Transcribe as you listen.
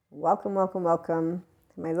welcome, welcome, welcome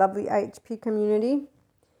to my lovely IHP community.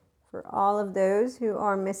 For all of those who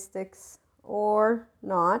are mystics or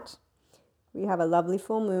not, we have a lovely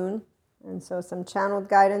full moon, and so some channeled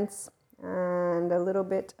guidance and a little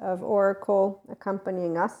bit of oracle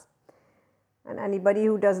accompanying us. And anybody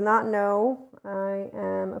who does not know, I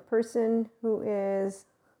am a person who is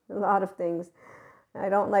a lot of things. I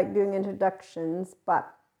don't like doing introductions, but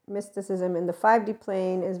mysticism in the 5D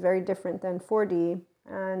plane is very different than 4D,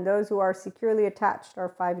 and those who are securely attached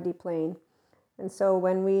are 5D plane. And so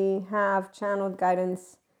when we have channeled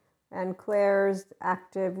guidance and clairs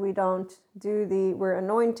active, we don't do we're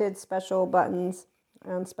anointed special buttons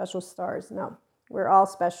and special stars. No, we're all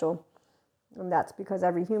special. And that's because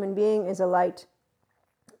every human being is a light.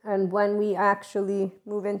 And when we actually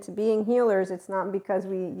move into being healers, it's not because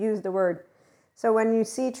we use the word. So when you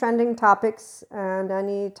see trending topics and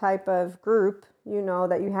any type of group, you know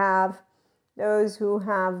that you have those who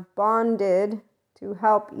have bonded to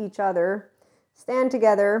help each other stand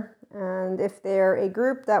together. And if they're a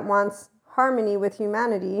group that wants harmony with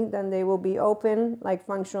humanity, then they will be open, like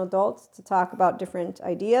functional adults, to talk about different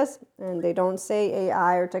ideas. And they don't say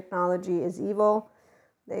AI or technology is evil.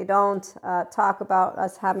 They don't talk about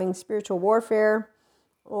us having spiritual warfare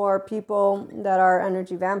or people that are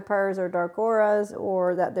energy vampires or dark auras,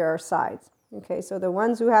 or that there are sides. Okay, so the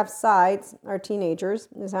ones who have sides are teenagers,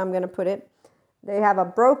 is how I'm going to put it. They have a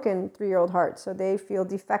broken 3-year-old heart, so they feel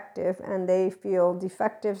defective, and they feel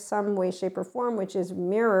defective some way, shape, or form, which is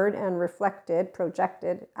mirrored and reflected,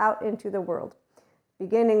 projected out into the world.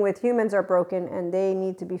 Beginning with humans are broken, and they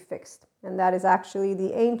need to be fixed. And that is actually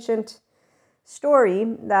the ancient story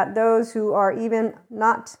that those who are even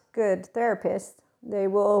not good therapists, they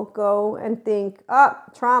will go and think,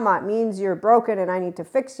 trauma, it means you're broken and I need to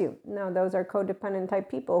fix you. No, those are codependent type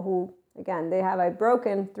people who, again, they have a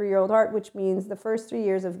broken 3-year-old heart, which means the first 3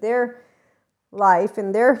 years of their life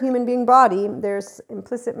in their human being body, there's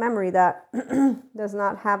implicit memory that does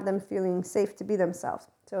not have them feeling safe to be themselves.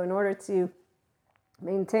 So in order to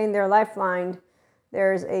maintain their lifeline,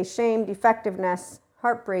 there's a shame, defectiveness,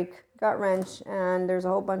 heartbreak, gut wrench, and there's a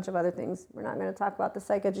whole bunch of other things. We're not going to talk about the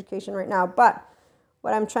psych education right now, but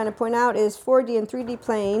what I'm trying to point out is 4D and 3D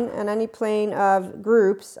plane, and any plane of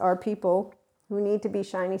groups are people who need to be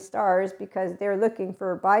shiny stars because they're looking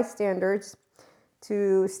for bystanders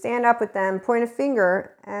to stand up with them, point a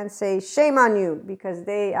finger, and say, shame on you, because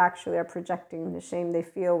they actually are projecting the shame they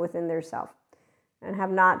feel within their self and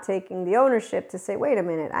have not taken the ownership to say, wait a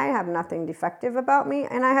minute, I have nothing defective about me,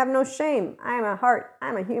 and I have no shame. I'm a heart.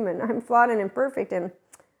 I'm a human. I'm flawed and imperfect, and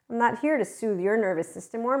I'm not here to soothe your nervous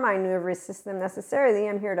system or my nervous system necessarily.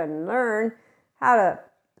 I'm here to learn how to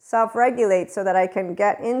self-regulate so that I can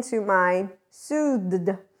get into my soothed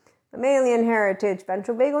mammalian heritage,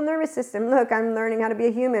 ventral vagal nervous system. Look, I'm learning how to be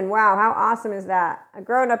a human. Wow, how awesome is that? A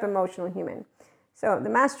grown-up emotional human. So the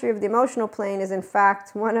mastery of the emotional plane is, in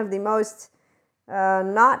fact, one of the most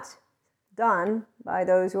not done by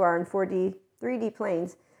those who are in 4D, 3D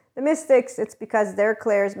planes. The mystics, it's because their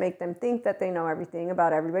clairs make them think that they know everything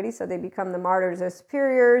about everybody, so they become the martyrs as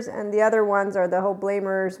superiors, and the other ones are the whole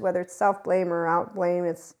blamers, whether it's self-blame or out-blame.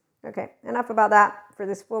 It's okay, enough about that for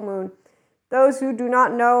this full moon. Those who do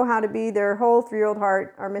not know how to be their whole 3-year-old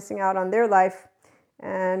heart are missing out on their life,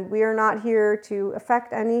 and we are not here to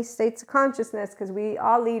affect any states of consciousness because we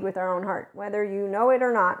all lead with our own heart, whether you know it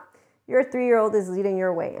or not. Your 3-year-old is leading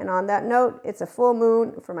your way. And on that note, it's a full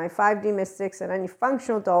moon for my 5D mystics and any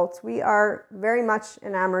functional adults. We are very much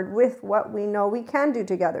enamored with what we know we can do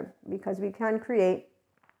together, because we can create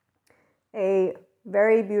a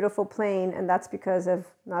very beautiful plane. And that's because of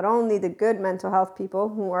not only the good mental health people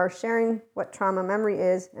who are sharing what trauma memory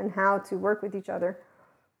is and how to work with each other,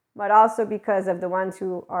 but also because of the ones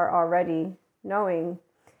who are already knowing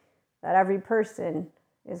that every person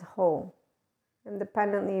is whole,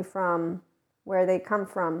 independently from where they come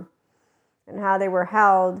from and how they were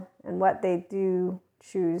held and what they do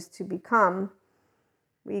choose to become.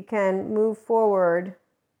 We can move forward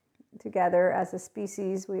together as a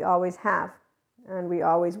species. We always have, and we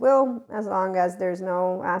always will, as long as there's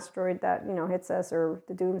no asteroid that hits us, or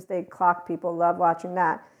the doomsday clock. People love watching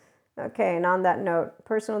that. Okay, and on that note,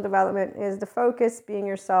 personal development is the focus, being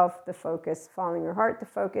yourself, the focus, following your heart, the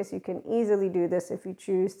focus. You can easily do this if you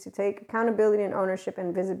choose to take accountability and ownership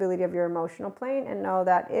and visibility of your emotional plane, and know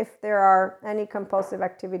that if there are any compulsive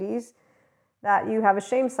activities, that you have a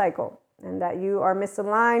shame cycle and that you are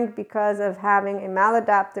misaligned because of having a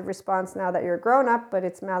maladaptive response now that you're grown up, but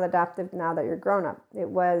it's maladaptive now that you're grown up. It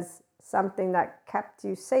was something that kept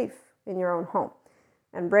you safe in your own home.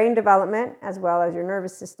 And brain development, as well as your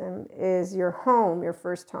nervous system, is your home, your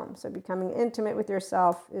first home. So becoming intimate with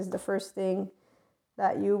yourself is the first thing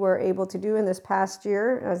that you were able to do in this past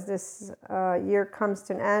year, as this year comes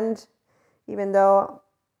to an end, even though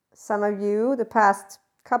some of you the past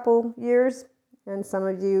couple years, and some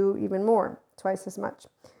of you even more, twice as much,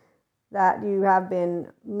 that you have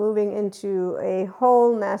been moving into a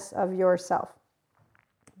wholeness of yourself.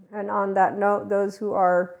 And on that note, those who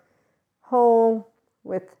are whole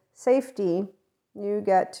with safety, you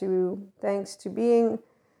get to, thanks to being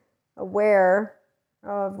aware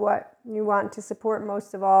of what you want to support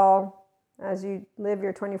most of all, as you live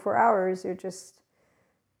your 24 hours, you're just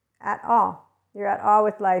at awe. You're at awe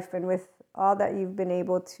with life and with all that you've been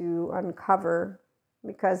able to uncover,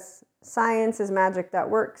 because science is magic that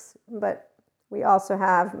works, but we also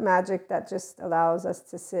have magic that just allows us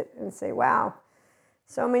to sit and say, wow,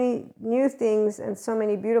 so many new things and so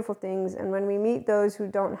many beautiful things. And when we meet those who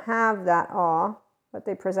don't have that awe, but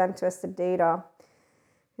they present to us the data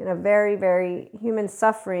in a very, very human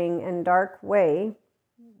suffering and dark way,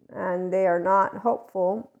 and they are not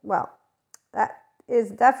hopeful, well, that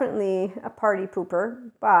is definitely a party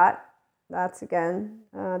pooper, but that's again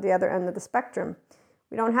the other end of the spectrum.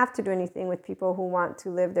 We don't have to do anything with people who want to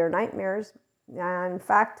live their nightmares. And in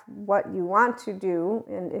fact, what you want to do,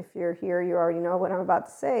 and if you're here, you already know what I'm about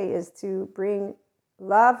to say, is to bring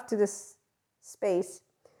love to this space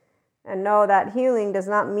and know that healing does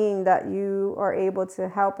not mean that you are able to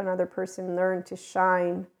help another person learn to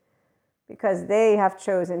shine because they have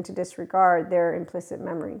chosen to disregard their implicit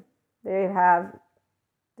memory. They have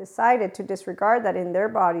decided to disregard that in their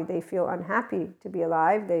body. They feel unhappy to be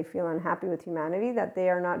alive. They feel unhappy with humanity, that they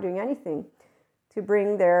are not doing anything to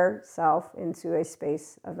bring their self into a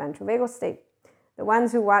space of ventral vagal state. The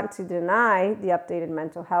ones who want to deny the updated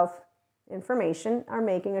mental health information are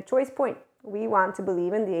making a choice point. We want to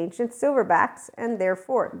believe in the ancient silverbacks, and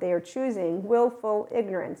therefore they are choosing willful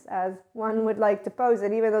ignorance, as one would like to pose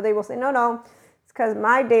it, even though they will say, no, it's because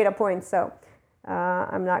my data points. So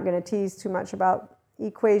I'm not going to tease too much about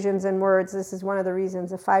equations and words. This is one of the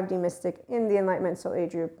reasons a 5D mystic in the Enlightenment Soul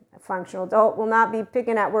Age group, a functional adult, will not be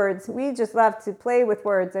picking at words. We just love to play with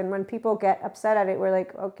words, and when people get upset at it, we're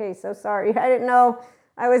like, okay, so sorry. I didn't know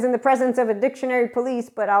I was in the presence of a dictionary police,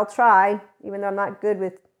 but I'll try, even though I'm not good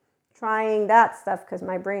with trying that stuff because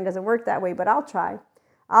my brain doesn't work that way, but I'll try.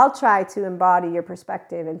 I'll try to embody your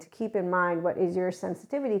perspective and to keep in mind what is your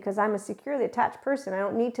sensitivity, because I'm a securely attached person. I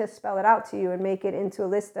don't need to spell it out to you and make it into a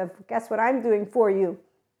list of, guess what I'm doing for you.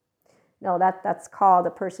 No, that's called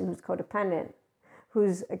a person who's codependent,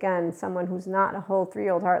 who's, again, someone who's not a whole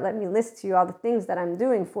 3-year-old heart. Let me list to you all the things that I'm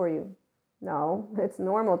doing for you. No, it's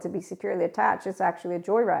normal to be securely attached. It's actually a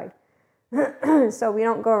joyride. So we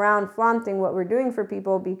don't go around flaunting what we're doing for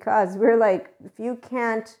people, because we're like, if you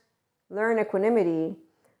can't learn equanimity,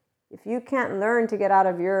 if you can't learn to get out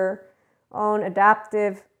of your own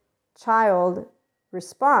adaptive child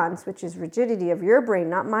response, which is rigidity of your brain,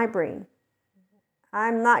 not my brain,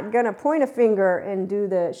 I'm not going to point a finger and do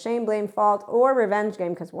the shame, blame, fault, or revenge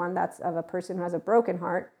game, because one, that's of a person who has a broken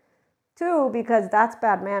heart. 2, because that's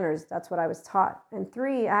bad manners. That's what I was taught. And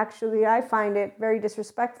 3, actually, I find it very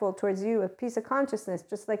disrespectful towards you, a piece of consciousness,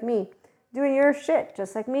 just like me, doing your shit,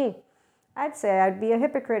 just like me. I'd say I'd be a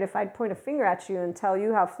hypocrite if I'd point a finger at you and tell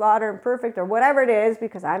you how flawed or imperfect or whatever it is,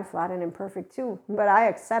 because I'm flawed and imperfect too. But I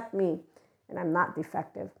accept me, and I'm not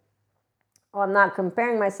defective. Well, I'm not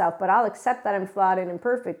comparing myself, but I'll accept that I'm flawed and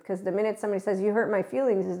imperfect, because the minute somebody says you hurt my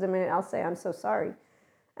feelings is the minute I'll say I'm so sorry.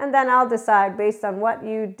 And then I'll decide based on what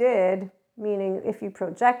you did, meaning if you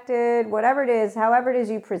projected, whatever it is, however it is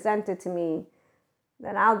you presented to me,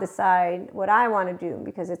 then I'll decide what I want to do,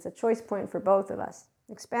 because it's a choice point for both of us.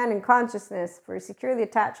 Expanding consciousness for a securely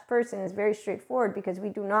attached person is very straightforward, because we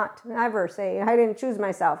do not ever say, I didn't choose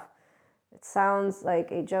myself. It sounds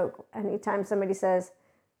like a joke. Anytime somebody says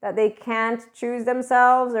that they can't choose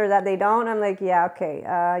themselves or that they don't, I'm like, yeah, okay,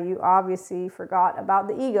 you obviously forgot about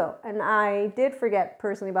the ego. And I did forget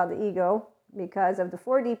personally about the ego because of the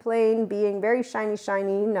 4D plane being very shiny.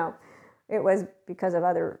 No, it was because of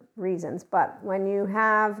other reasons. But when you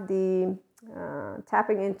have the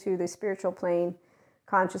tapping into the spiritual plane,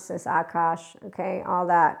 consciousness, Akash, okay, all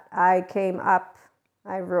that. I came up,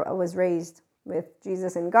 I was raised with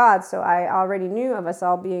Jesus and God, so I already knew of us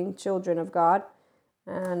all being children of God,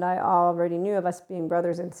 and I already knew of us being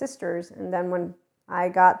brothers and sisters. And then when I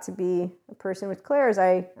got to be a person with clairs,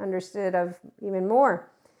 I understood of even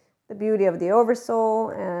more the beauty of the oversoul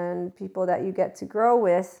and people that you get to grow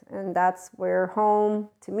with, and that's where home,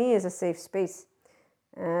 to me, is a safe space.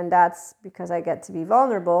 And that's because I get to be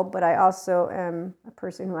vulnerable, but I also am a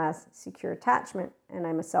person who has secure attachment, and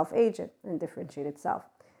I'm a self-agent and differentiated self.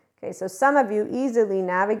 Okay, so some of you easily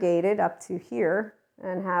navigated up to here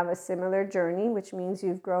and have a similar journey, which means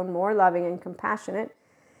you've grown more loving and compassionate.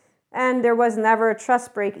 And there was never a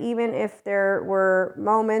trust break, even if there were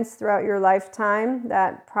moments throughout your lifetime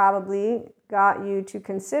that probably got you to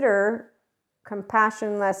consider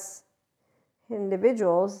compassionless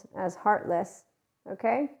individuals as heartless.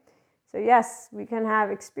 Okay? So yes, we can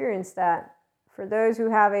have experienced that. For those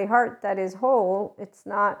who have a heart that is whole, it's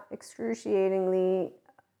not excruciatingly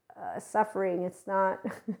suffering. It's not,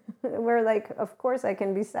 we're like, of course I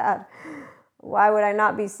can be sad. Why would I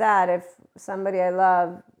not be sad if somebody I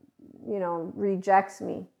love, rejects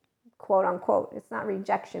me, quote unquote? It's not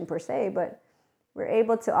rejection per se, but we're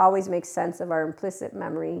able to always make sense of our implicit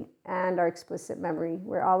memory and our explicit memory.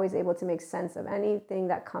 We're always able to make sense of anything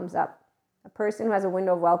that comes up. A person who has a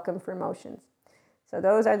window of welcome for emotions. So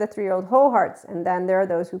those are the 3-year-old whole hearts. And then there are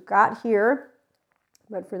those who got here.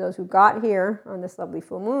 But for those who got here on this lovely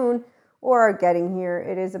full moon or are getting here,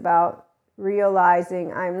 it is about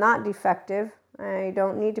realizing I'm not defective. I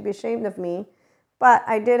don't need to be ashamed of me. But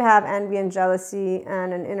I did have envy and jealousy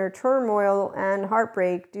and an inner turmoil and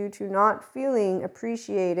heartbreak due to not feeling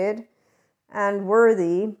appreciated and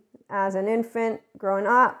worthy as an infant growing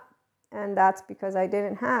up. And that's because I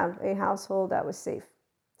didn't have a household that was safe.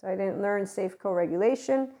 So I didn't learn safe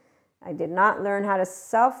co-regulation. I did not learn how to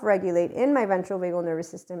self-regulate in my ventral vagal nervous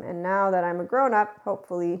system. And now that I'm a grown-up,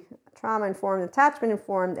 hopefully trauma-informed,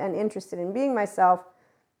 attachment-informed, and interested in being myself,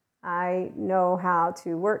 I know how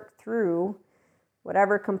to work through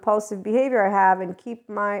whatever compulsive behavior I have and keep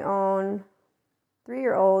my own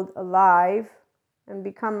 3-year-old alive and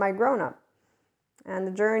become my grown-up. And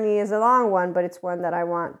the journey is a long one, but it's one that I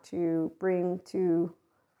want to bring to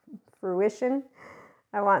fruition.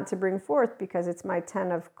 I want to bring forth because it's my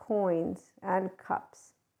 10 of coins and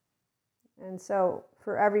cups. And so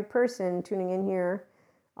for every person tuning in here,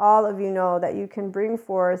 all of you know that you can bring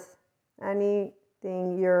forth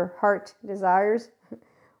anything your heart desires.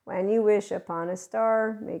 When you wish upon a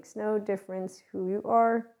star, makes no difference who you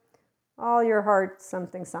are. All your heart,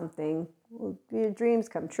 something, your dreams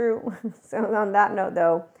come true. So on that note,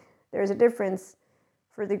 though, there's a difference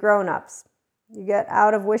for the grown-ups. You get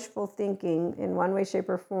out of wishful thinking in one way, shape,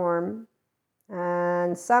 or form.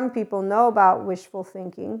 And some people know about wishful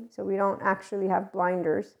thinking, so we don't actually have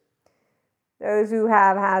blinders. Those who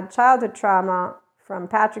have had childhood trauma, from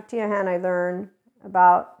Patrick Tiahan, I learned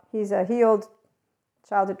about, he's a healed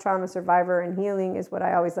childhood trauma survivor, and healing is what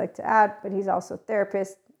I always like to add, but he's also a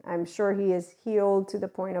therapist. I'm sure he is healed to the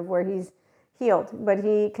point of where he's healed, but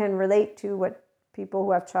he can relate to what people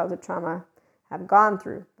who have childhood trauma have gone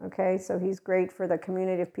through. Okay, so he's great for the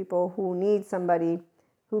community of people who need somebody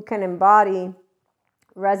who can embody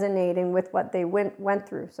resonating with what they went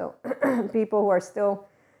through. So people who are still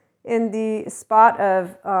in the spot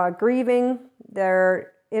of grieving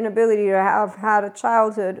their inability to have had a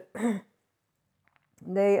childhood,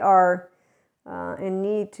 they are in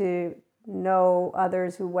need to know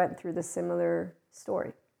others who went through the similar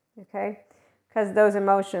story, okay? Because those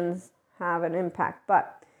emotions have an impact.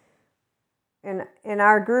 But in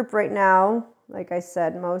our group right now, like I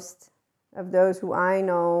said, most of those who I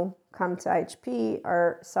know come to IHP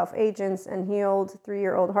are self-agents and healed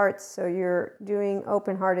 3-year-old hearts. So you're doing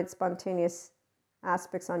open-hearted, spontaneous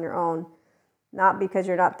aspects on your own, not because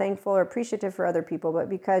you're not thankful or appreciative for other people, but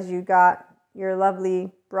because you got your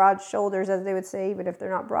lovely broad shoulders, as they would say, even if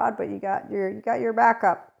they're not broad, but you got your back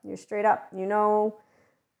up, you're straight up. You know,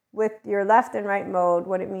 with your left and right mode,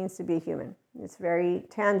 what it means to be human. It's very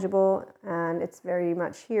tangible and it's very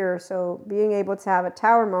much here. So being able to have a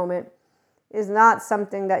tower moment is not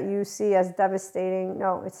something that you see as devastating.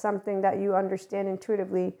 No, it's something that you understand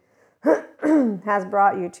intuitively has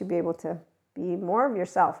brought you to be able to be more of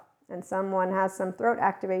yourself. And someone has some throat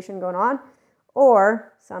activation going on,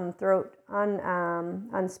 or some throat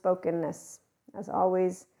unspokenness. As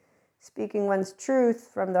always, speaking one's truth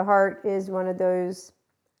from the heart is one of those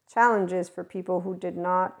challenges for people who did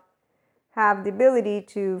not have the ability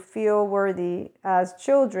to feel worthy as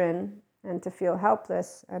children and to feel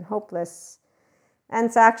helpless and hopeless, and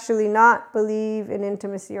to actually not believe in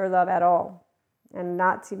intimacy or love at all and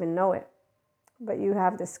not to even know it. But you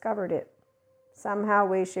have discovered it. Somehow,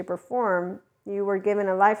 way, shape, or form, you were given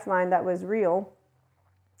a lifeline that was real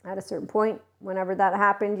at a certain point. Whenever that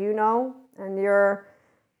happened, you know, and your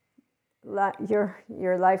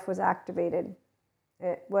life was activated.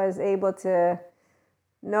 It was able to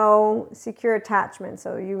no secure attachment.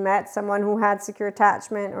 So you met someone who had secure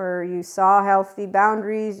attachment, or you saw healthy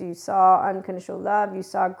boundaries, you saw unconditional love, you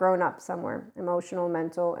saw grown up somewhere, emotional,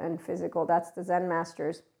 mental, and physical. That's the Zen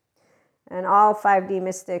masters. And all 5D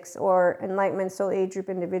mystics or enlightenment soul age group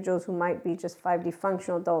individuals who might be just 5D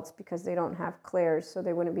functional adults because they don't have clairs, so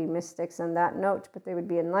they wouldn't be mystics on that note, but they would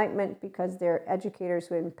be enlightenment because they're educators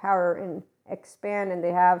who empower and expand, and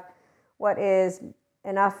they have what is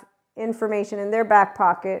enough information in their back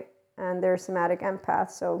pocket, and they're somatic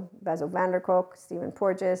empaths. So Bessel van der Kolk, Stephen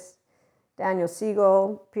Porges, Daniel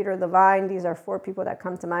Siegel, Peter Levine, these are 4 people that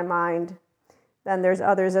come to my mind. Then there's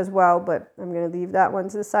others as well, but I'm going to leave that one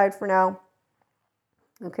to the side for now.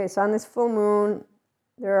 Okay, so on this full moon,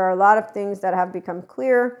 there are a lot of things that have become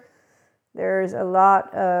clear. There's a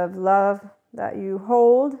lot of love that you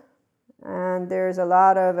hold, and there's a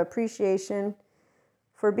lot of appreciation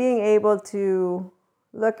for being able to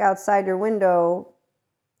look outside your window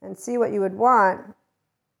and see what you would want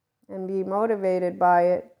and be motivated by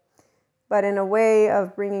it, but in a way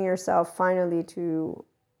of bringing yourself finally to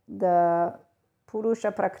the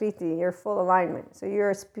Purusha Prakriti, your full alignment. So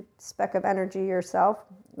you're a speck of energy yourself,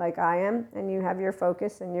 like I am, and you have your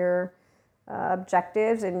focus and your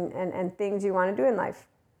objectives and things you want to do in life.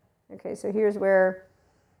 Okay, so here's where,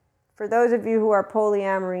 for those of you who are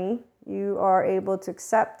polyamory, you are able to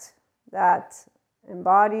accept that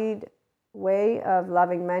embodied way of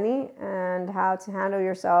loving many and how to handle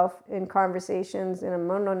yourself in conversations in a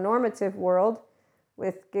mononormative world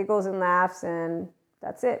with giggles and laughs, and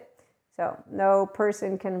that's it. So no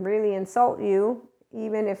person can really insult you,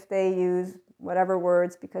 even if they use whatever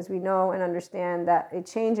words, because we know and understand that a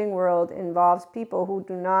changing world involves people who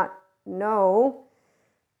do not know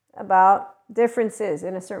about differences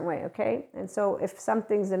in a certain way, okay? And so if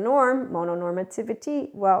something's the norm,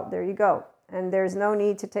 mononormativity, well, there you go. And there's no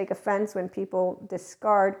need to take offense when people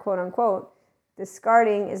discard, quote unquote.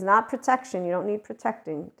 Discarding is not protection. You don't need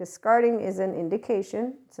protecting. Discarding is an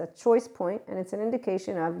indication. It's a choice point, and it's an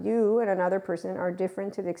indication of you and another person are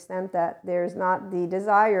different to the extent that there's not the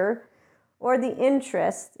desire or the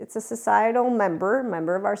interest. It's a societal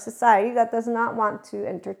member of our society that does not want to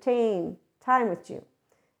entertain time with you.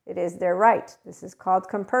 It is their right. This is called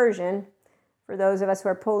compersion. For those of us who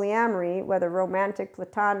are polyamory, whether romantic,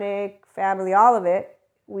 platonic, family, all of it,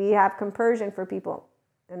 we have compersion for people.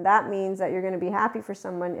 And that means that you're going to be happy for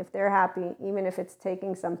someone if they're happy, even if it's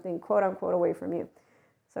taking something, quote unquote, away from you.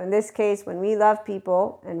 So in this case, when we love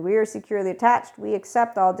people and we are securely attached, we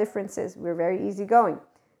accept all differences. We're very easygoing.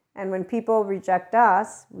 And when people reject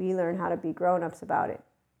us, we learn how to be grown-ups about it.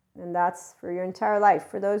 And that's for your entire life.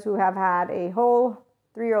 For those who have had a whole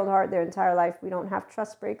 3-year-old heart their entire life, we don't have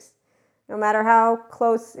trust breaks, no matter how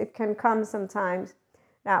close it can come sometimes.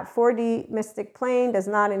 Now, 4D mystic plane does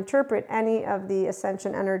not interpret any of the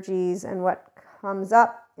ascension energies and what comes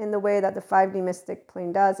up in the way that the 5D mystic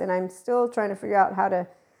plane does. And I'm still trying to figure out how to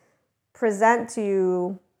present to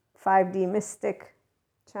you 5D mystic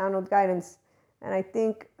channeled guidance. And I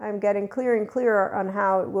think I'm getting clearer and clearer on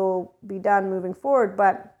how it will be done moving forward.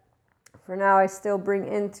 But for now, I still bring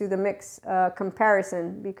into the mix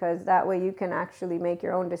comparison, because that way you can actually make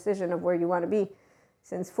your own decision of where you want to be.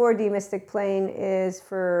 Since 4D mystic plane is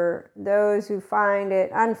for those who find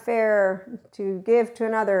it unfair to give to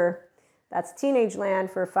another, that's teenage land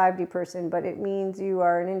for a 5D person, but it means you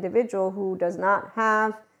are an individual who does not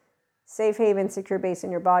have safe haven, secure base in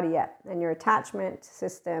your body yet. And your attachment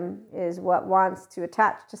system is what wants to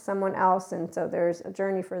attach to someone else. And so there's a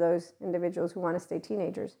journey for those individuals who want to stay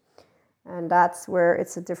teenagers. And that's where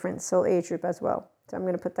it's a different soul age group as well. So I'm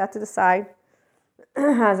going to put that to the side.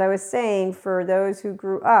 As I was saying, for those who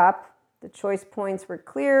grew up, the choice points were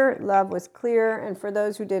clear, love was clear, and for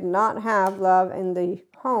those who did not have love in the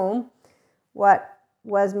home, what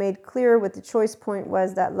was made clear with the choice point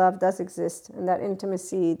was that love does exist, and that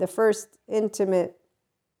intimacy, the first intimate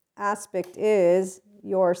aspect is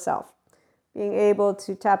yourself. Being able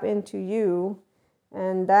to tap into you,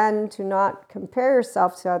 and then to not compare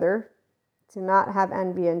yourself to others, to not have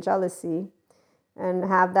envy and jealousy, and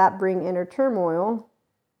have that bring inner turmoil,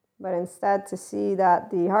 but instead to see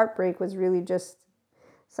that the heartbreak was really just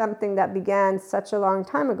something that began such a long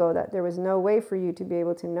time ago that there was no way for you to be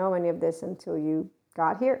able to know any of this until you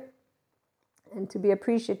got here, and to be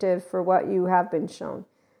appreciative for what you have been shown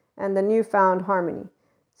and the newfound harmony.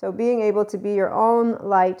 So being able to be your own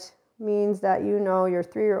light means that you know you're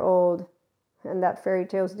 3-year-old and that fairy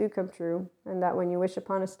tales do come true, and that when you wish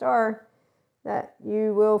upon a star, that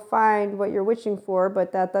you will find what you're wishing for,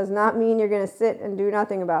 but that does not mean you're going to sit and do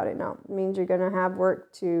nothing about it. No, it means you're going to have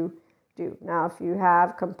work to do. Now, if you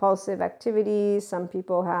have compulsive activities, some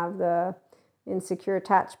people have the insecure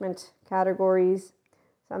attachment categories.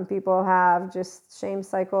 Some people have just shame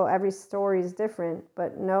cycle. Every story is different,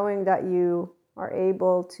 but knowing that you are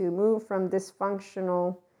able to move from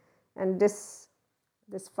dysfunctional and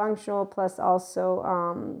dysfunctional plus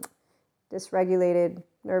also dysregulated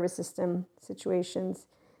nervous system situations.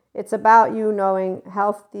 It's about you knowing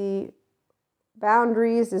healthy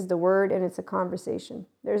boundaries is the word, and it's a conversation.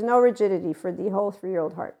 There's no rigidity for the whole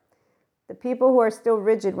 3-year-old heart. The people who are still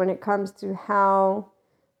rigid when it comes to how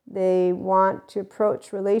they want to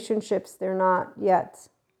approach relationships, they're not yet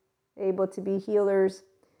able to be healers.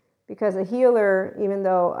 Because a healer, even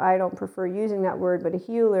though I don't prefer using that word, but a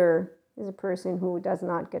healer is a person who does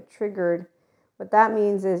not get triggered. What that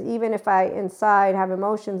means is even if I inside have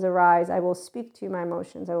emotions arise, I will speak to my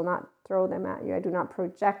emotions. I will not throw them at you. I do not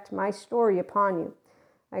project my story upon you.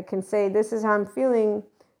 I can say, this is how I'm feeling.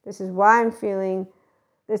 This is why I'm feeling.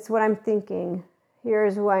 This is what I'm thinking.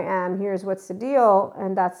 Here's who I am. Here's what's the deal.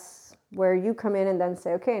 And that's where you come in and then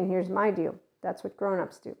say, okay, and here's my deal. That's what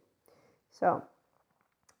grown-ups do. So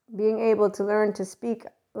being able to learn to speak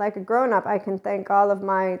like a grown-up, I can thank all of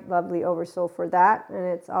my lovely oversoul for that. And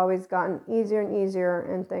it's always gotten easier and easier.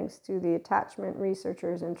 And thanks to the attachment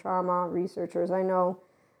researchers and trauma researchers, I know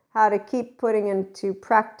how to keep putting into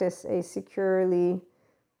practice a securely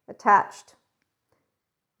attached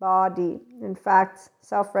body. In fact,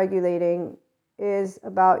 self-regulating is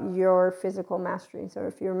about your physical mastery. So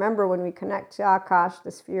if you remember, when we connect to Akash,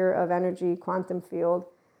 the sphere of energy, quantum field,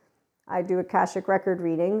 I do Akashic record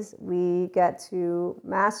readings. We get to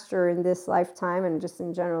master in this lifetime and just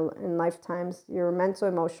in general in lifetimes your mental,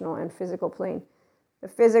 emotional, and physical plane. The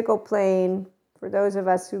physical plane, for those of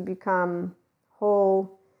us who become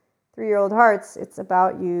whole 3-year-old hearts, it's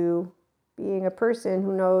about you being a person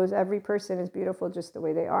who knows every person is beautiful just the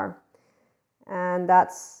way they are. And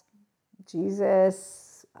that's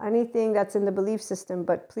Jesus, anything that's in the belief system,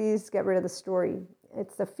 but please get rid of the story.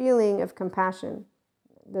 It's the feeling of compassion,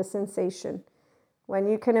 the sensation. When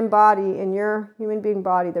you can embody in your human being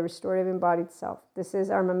body the restorative embodied self. This is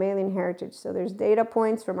our mammalian heritage. So there's data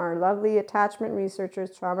points from our lovely attachment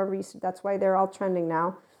researchers, trauma research. That's why they're all trending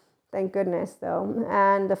now. Thank goodness, though.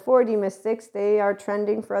 And the 4D mystics, they are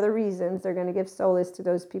trending for other reasons. They're going to give solace to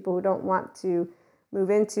those people who don't want to move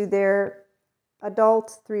into their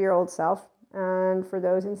adult 3-year-old self. And for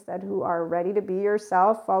those instead who are ready to be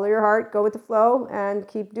yourself, follow your heart, go with the flow, and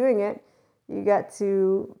keep doing it. You get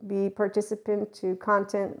to be participant to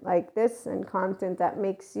content like this and content that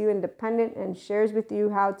makes you independent and shares with you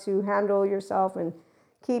how to handle yourself and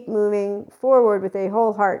keep moving forward with a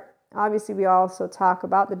whole heart. Obviously, we also talk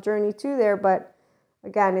about the journey to there, but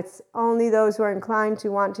again, it's only those who are inclined to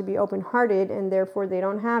want to be open-hearted, and therefore they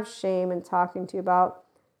don't have shame in talking to you about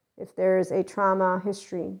if there's a trauma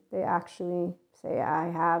history. They actually say, I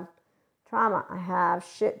have trauma. I have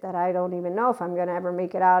shit that I don't even know if I'm going to ever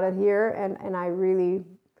make it out of here, and I really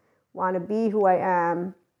want to be who I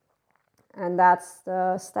am. And that's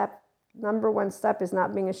the step. Number one step is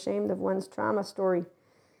not being ashamed of one's trauma story.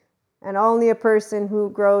 And only a person who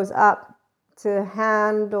grows up to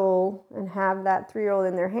handle and have that 3-year-old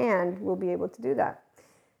in their hand will be able to do that.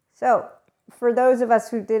 So for those of us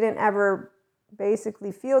who didn't ever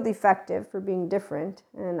basically feel defective for being different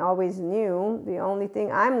and always knew the only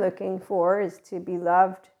thing I'm looking for is to be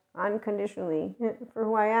loved unconditionally for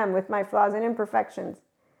who I am with my flaws and imperfections.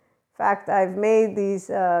 In fact, I've made these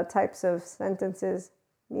types of sentences,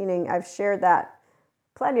 meaning I've shared that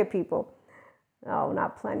plenty of people. No,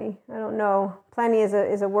 not plenty. I don't know. Plenty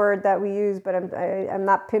is a word that we use, but I'm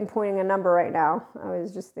not pinpointing a number right now. I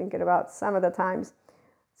was just thinking about some of the times.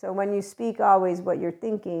 So when you speak always what you're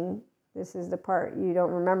thinking, this is the part. You don't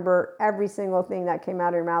remember every single thing that came out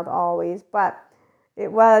of your mouth always, but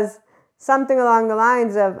it was something along the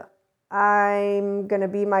lines of, I'm going to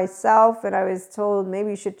be myself, and I was told maybe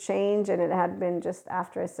you should change, and it had been just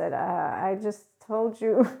after I said, I just told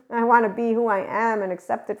you I want to be who I am and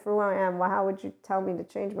accept it for who I am. Well, how would you tell me to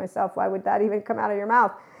change myself? Why would that even come out of your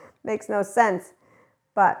mouth? Makes no sense.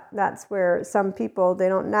 But that's where some people, they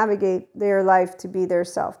don't navigate their life to be their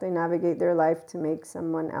self. They navigate their life to make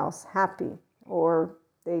someone else happy, or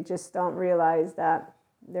they just don't realize that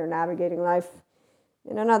they're navigating life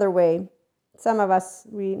in another way. Some of us,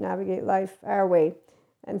 we navigate life our way.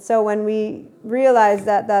 And so when we realize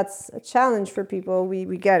that that's a challenge for people,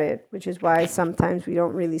 we get it, which is why sometimes we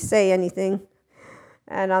don't really say anything.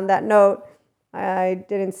 And on that note, I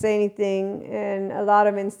didn't say anything in a lot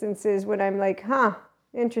of instances when I'm like,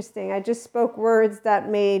 interesting. I just spoke words that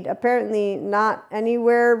made apparently not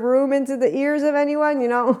anywhere room into the ears of anyone,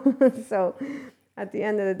 So at the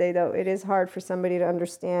end of the day, though, it is hard for somebody to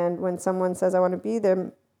understand when someone says, I want to be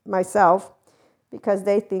myself. because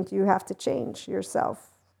they think you have to change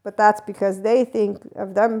yourself. But that's because they think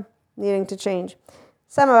of them needing to change.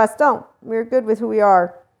 Some of us don't. We're good with who we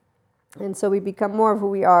are. And so we become more of who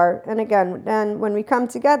we are. And again, then when we come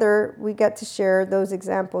together, we get to share those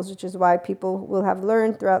examples, which is why people will have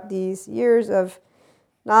learned throughout these years of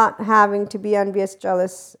not having to be envious,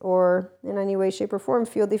 jealous, or in any way, shape, or form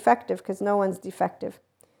feel defective, because no one's defective.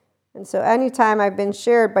 And so anytime I've been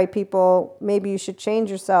shared by people, maybe you should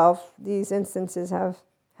change yourself, these instances have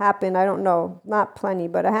happened, I don't know, not plenty,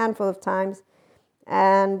 but a handful of times.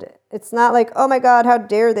 And it's not like, oh my God, how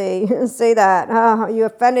dare they say that? Oh, you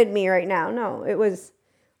offended me right now. No, it was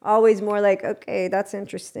always more like, okay, that's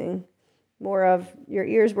interesting. More of your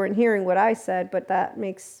ears weren't hearing what I said, but that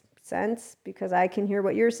makes sense because I can hear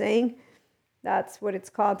what you're saying. That's what it's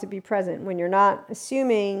called to be present. When you're not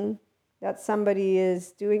assuming that somebody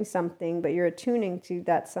is doing something, but you're attuning to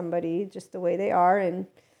that somebody just the way they are, and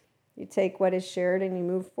you take what is shared and you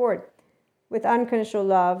move forward. With unconditional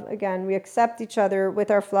love, again, we accept each other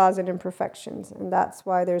with our flaws and imperfections, and that's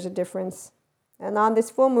why there's a difference. And on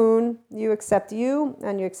this full moon, you accept you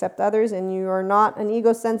and you accept others, and you are not an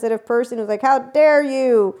ego-sensitive person who's like, how dare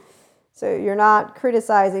you? So you're not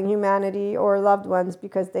criticizing humanity or loved ones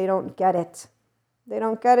because they don't get it. They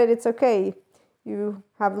don't get it, it's okay. You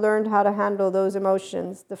have learned how to handle those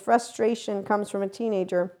emotions. The frustration comes from a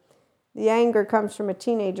teenager. The anger comes from a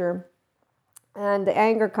teenager. And the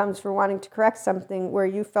anger comes from wanting to correct something where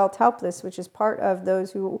you felt helpless, which is part of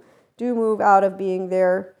those who do move out of being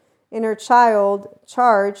their inner child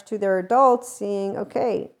charge to their adults, seeing,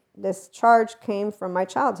 okay, this charge came from my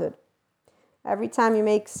childhood. Every time you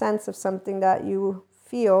make sense of something that you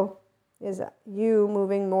feel is you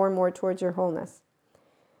moving more and more towards your wholeness.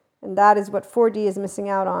 And that is what 4D is missing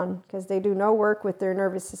out on, because they do no work with their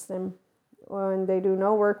nervous system, and they do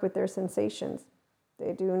no work with their sensations.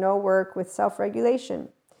 They do no work with self-regulation.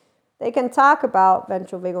 They can talk about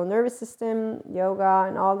ventral vagal nervous system, yoga,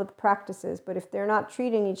 and all the practices, but if they're not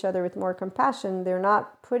treating each other with more compassion, they're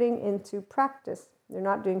not putting into practice. They're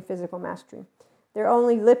not doing physical mastery. They're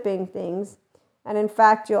only lipping things. And in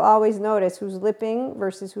fact, you'll always notice who's lipping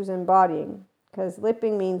versus who's embodying, because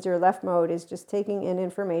lipping means your left mode is just taking in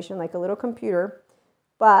information like a little computer,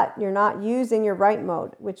 but you're not using your right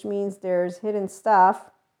mode, which means there's hidden stuff.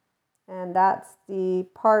 And that's the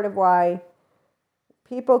part of why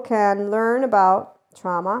people can learn about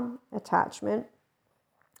trauma, attachment,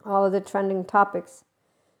 all of the trending topics.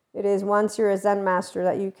 It is once you're a Zen master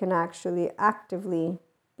that you can actually actively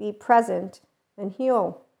be present and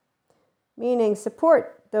heal, meaning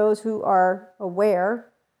support those who are aware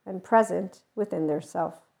and present within their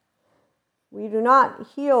self. We do not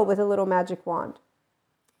heal with a little magic wand.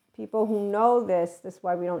 People who know this is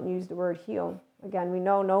why we don't use the word heal. Again, we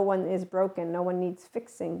know no one is broken, no one needs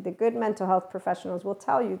fixing. The good mental health professionals will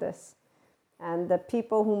tell you this. And the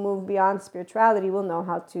people who move beyond spirituality will know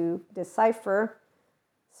how to decipher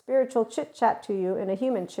spiritual chit-chat to you in a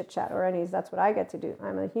human chit-chat, or anyways, that's what I get to do.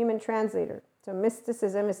 I'm a human translator. So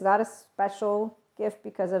mysticism is not a special gift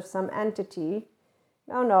because of some entity.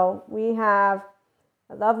 No, we have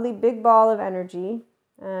a lovely big ball of energy.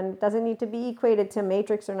 And it doesn't need to be equated to a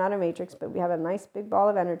matrix or not a matrix, but we have a nice big ball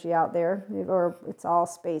of energy out there, or it's all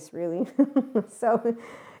space, really. So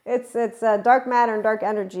it's dark matter and dark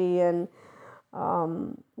energy, and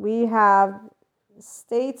we have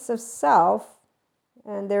states of self,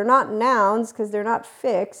 and they're not nouns because they're not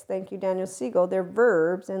fixed. Thank you, Daniel Siegel. They're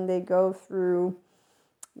verbs, and they go through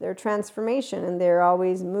their transformation, and they're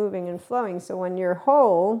always moving and flowing. So when you're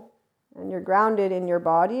whole, and you're grounded in your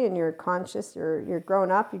body and you're conscious, you're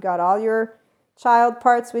grown up, you got all your child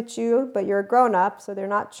parts with you, but you're a grown up, so they're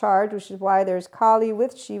not charged, which is why there's Kali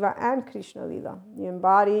with Shiva and Krishna Lila. You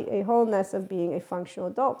embody a wholeness of being a functional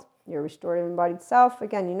adult. Your restorative embodied self.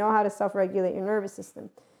 Again, you know how to self-regulate your nervous system.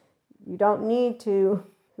 You don't need to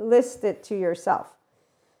list it to yourself.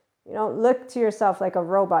 You don't look to yourself like a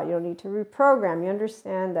robot. You don't need to reprogram. You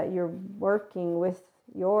understand that you're working with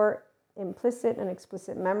your implicit and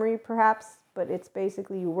explicit memory, perhaps, but it's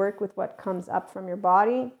basically you work with what comes up from your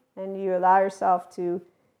body, and you allow yourself to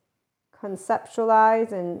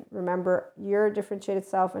conceptualize and remember you're a differentiated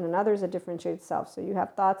self and another's a differentiated self. So you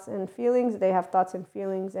have thoughts and feelings, they have thoughts and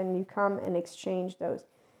feelings, and you come and exchange those.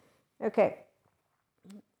 Okay,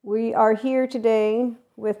 we are here today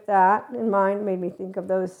with that in mind. Made me think of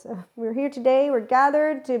those. We're here today, we're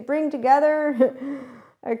gathered to bring together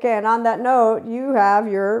okay, and on that note, you have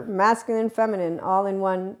your masculine, feminine all in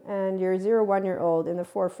one, and your 0-1-year-old in the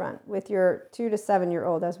forefront with your 2 to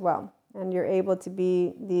 7-year-old as well. And you're able to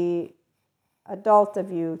be the adult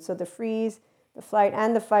of you. So the freeze, the flight,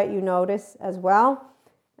 and the fight you notice as well.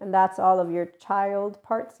 And that's all of your child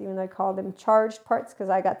parts, even though I call them charged parts because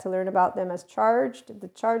I got to learn about them as charged. The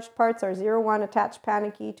charged parts are 0, 1, attached,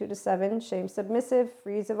 panicky, 2 to 7, shame, submissive,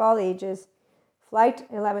 freeze of all ages, flight,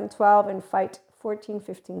 11, 12, and fight, 14,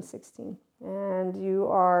 15, 16. And you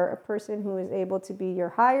are a person who is able to be your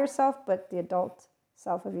higher self, but the adult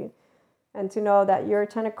self of you. And to know that your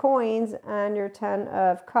 10 of coins and your 10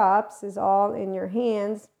 of cups is all in your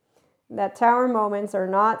hands. That tower moments are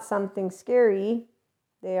not something scary.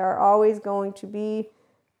 They are always going to be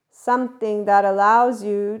something that allows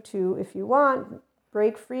you to, if you want,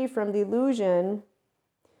 break free from the illusion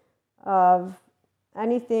of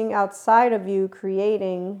anything outside of you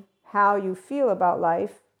creating how you feel about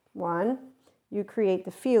life. One, you create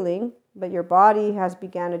the feeling, but your body has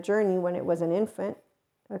began a journey when it was an infant.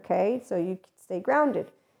 Okay, so you stay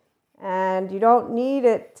grounded. And you don't need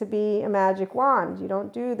it to be a magic wand. You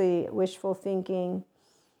don't do the wishful thinking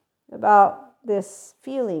about this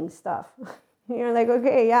feeling stuff. You're like,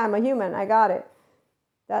 okay, yeah, I'm a human. I got it.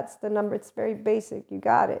 That's the number. It's very basic. You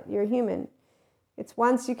got it. You're human. It's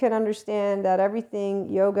once you can understand that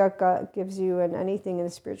everything yoga gives you and anything in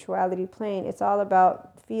the spirituality plane, it's all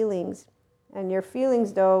about feelings. And your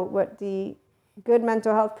feelings, though, what the good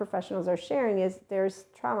mental health professionals are sharing is there's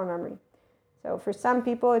trauma memory. So for some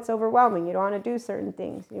people, it's overwhelming. You don't want to do certain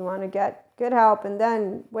things. You want to get good help and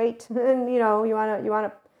then wait. And, you want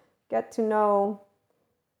to get to know,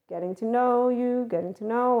 getting to know you, getting to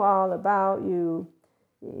know all about you.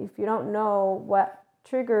 If you don't know what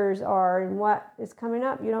triggers are and what is coming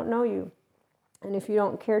up, you don't know you. And if you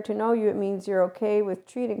don't care to know you, it means you're okay with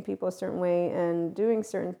treating people a certain way and doing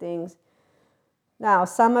certain things. Now,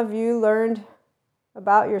 some of you learned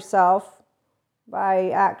about yourself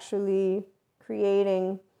by actually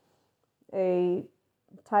creating a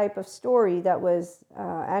type of story that was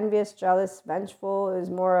envious, jealous, vengeful. It was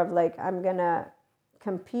more of like, I'm going to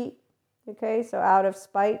compete, okay? So out of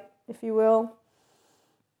spite, if you will.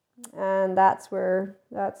 And that's where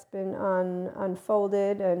that's been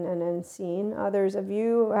unfolded and seen. Others of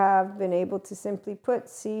you have been able to simply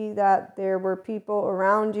see that there were people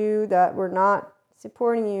around you that were not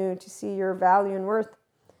supporting you to see your value and worth.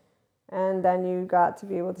 And then you got to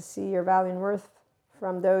be able to see your value and worth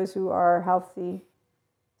from those who are healthy,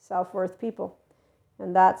 self-worth people.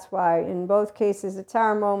 And that's why in both cases, the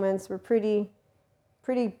tower moments were pretty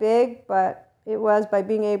big, but it was by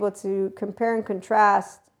being able to compare and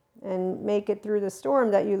contrast and make it through the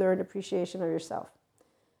storm that you learned appreciation of yourself.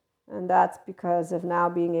 And that's because of now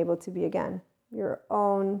being able to be, again, your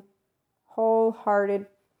own wholehearted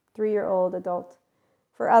 3-year-old adult.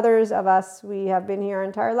 For others of us, we have been here our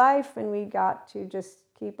entire life, and we got to just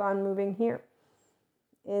keep on moving here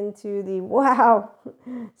into the, wow,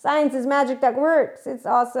 science is magic that works, it's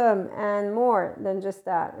awesome, and more than just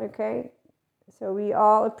that, okay? So we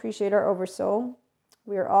all appreciate our oversoul.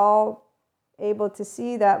 We are all able to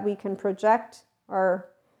see that we can project our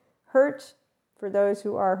hurt for those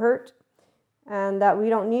who are hurt, and that we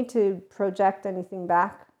don't need to project anything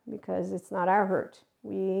back because it's not our hurt.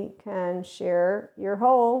 We can share your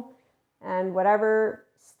whole, and whatever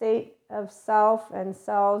state of self and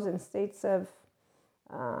selves and states of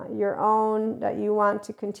your own that you want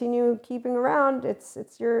to continue keeping around, it's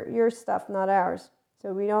your stuff, not ours.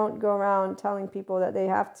 So we don't go around telling people that they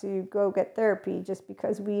have to go get therapy just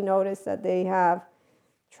because we notice that they have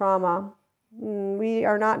trauma. We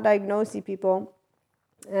are not diagnosing people.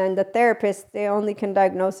 And the therapists, they only can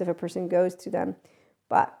diagnose if a person goes to them.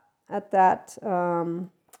 But at that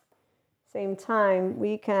same time,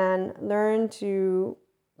 we can learn to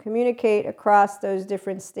communicate across those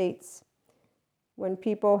different states. When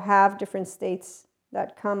people have different states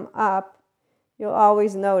that come up, you'll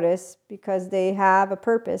always notice because they have a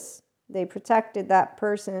purpose. They protected that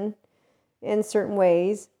person in certain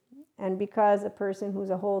ways. And because a person who's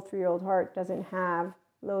a whole 3-year-old heart doesn't have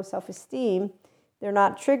low self-esteem, they're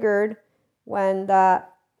not triggered when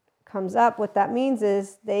that comes up. What that means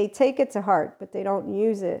is they take it to heart, but they don't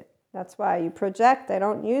use it. That's why you project. I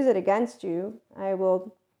don't use it against you. I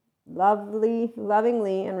will lovingly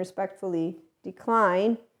and respectfully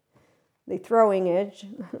decline the throwing edge,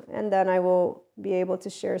 and then I will be able to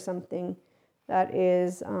share something that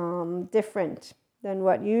is different than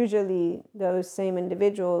what usually those same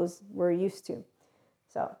individuals were used to.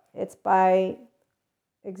 So it's by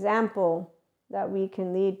example that we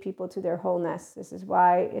can lead people to their wholeness. This is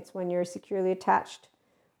why it's when you're securely attached,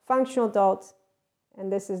 functional adult,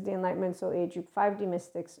 and this is the Enlightenment Soul Age Group 5D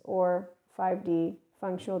mystics or 5D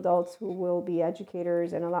functional adults who will be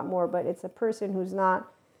educators and a lot more, but it's a person who's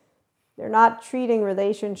not, they're not treating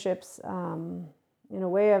relationships in a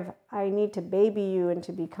way of, I need to baby you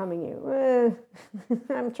into becoming you.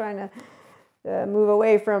 I'm trying to move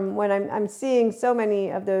away from when I'm seeing so many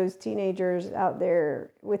of those teenagers out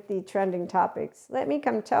there with the trending topics. Let me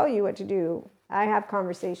come tell you what to do. I have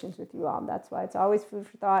conversations with you all. That's why it's always food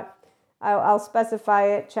for thought. I'll specify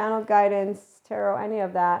it, channel guidance, tarot, any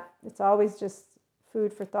of that. It's always just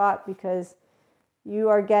food for thought, because you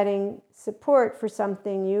are getting support for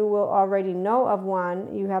something. You will already know of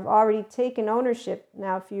one. You have already taken ownership.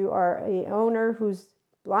 Now, if you are an owner who's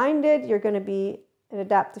blinded, you're going to be an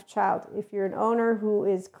adaptive child. If you're an owner who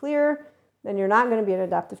is clear, then you're not going to be an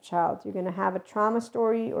adaptive child. You're going to have a trauma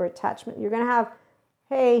story or attachment. You're going to have,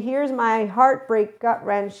 hey, here's my heartbreak, gut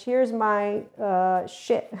wrench. Here's my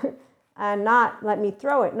shit. And not let me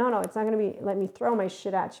throw it. No, it's not going to be let me throw my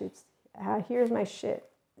shit at you. It's, here's my shit.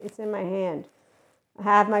 It's in my hand. I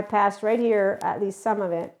have my past right here, at least some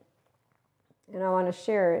of it, and I want to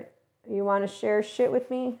share it. You want to share shit with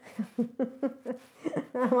me?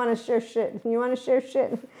 I want to share shit. You want to share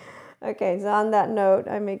shit? Okay, so on that note,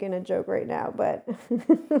 I'm making a joke right now, but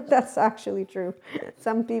that's actually true.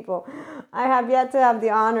 Some people, I have yet to have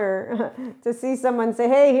the honor to see someone say,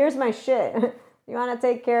 hey, here's my shit. You want to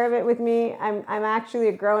take care of it with me? I'm actually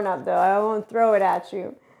a grown-up, though. I won't throw it at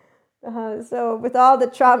you. So with all the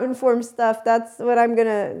trauma-informed stuff, that's what I'm going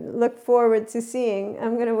to look forward to seeing.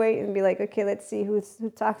 I'm going to wait and be like, okay, let's see who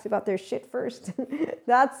talks about their shit first.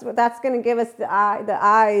 That's going to give us the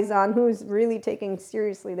eyes on who's really taking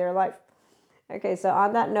seriously their life. Okay, so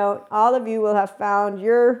on that note, all of you will have found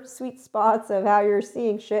your sweet spots of how you're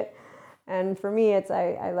seeing shit. And for me, it's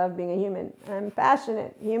I love being a human. I'm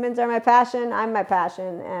passionate. Humans are my passion. I'm my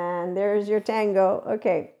passion. And there's your tango.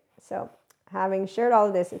 Okay, so having shared all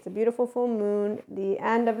of this, it's a beautiful full moon. The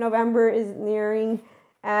end of November is nearing,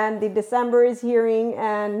 and the December is hearing,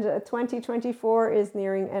 and 2024 is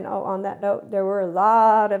nearing. And on that note, there were a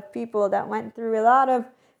lot of people that went through a lot of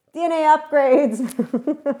DNA upgrades.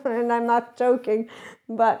 And I'm not joking.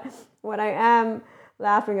 But what I am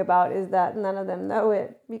laughing about is that none of them know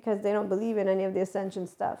it, because they don't believe in any of the ascension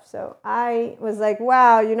stuff. So I was like,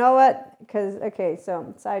 wow, you know what? Because, okay,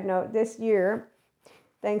 so side note, this year,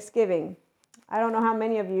 Thanksgiving, I don't know how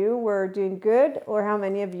many of you were doing good, or how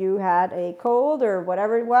many of you had a cold or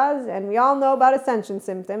whatever it was. And we all know about ascension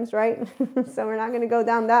symptoms, right? So we're not going to go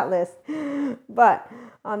down that list. But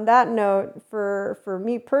on that note, for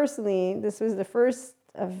me personally, this was the first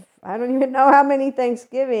of, I don't even know how many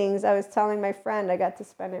Thanksgivings. I was telling my friend, I got to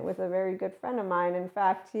spend it with a very good friend of mine. In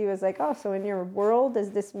fact, he was like, oh, so in your world,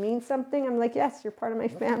 does this mean something? I'm like, yes, you're part of my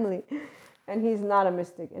family. And he's not a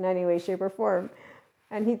mystic in any way, shape, or form.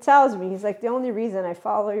 And he tells me, he's like, the only reason I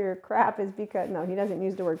follow your crap is because, no, he doesn't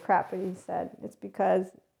use the word crap, but he said, it's because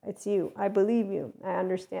it's you. I believe you. I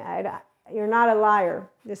understand. You're not a liar.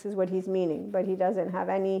 This is what he's meaning. But he doesn't have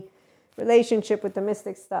any relationship with the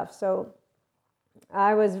mystic stuff. So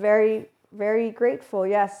I was very, very grateful.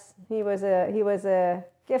 Yes, he was a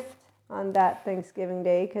gift on that Thanksgiving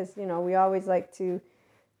Day, because, you know, we always like to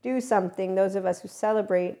do something, those of us who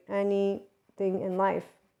celebrate anything in life.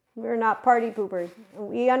 We're not party poopers.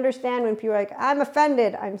 We understand when people are like, I'm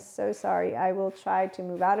offended. I'm so sorry. I will try to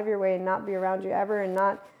move out of your way and not be around you ever, and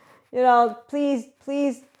not, you know,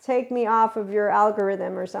 please take me off of your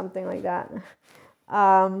algorithm or something like that.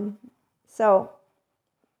 So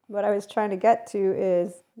what I was trying to get to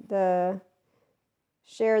is the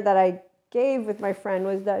share that I gave with my friend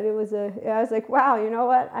was that I was like, wow, you know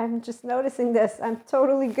what? I'm just noticing this. I'm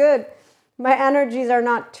totally good. My energies are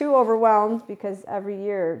not too overwhelmed, because every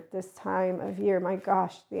year, this time of year, my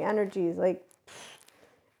gosh, the energy is like,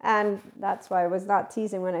 and that's why I was not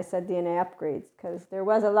teasing when I said DNA upgrades, because there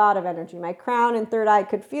was a lot of energy. My crown and third eye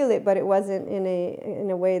could feel it, but it wasn't in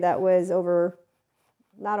a way that was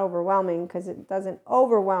not overwhelming, because it doesn't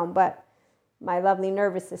overwhelm, but my lovely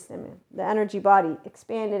nervous system, the energy body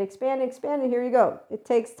expanded. Here you go. It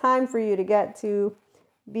takes time for you to get to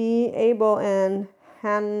be able and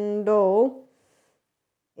handle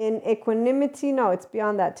in equanimity. No, it's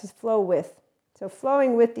beyond that, to flow with. So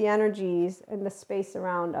flowing with the energies and the space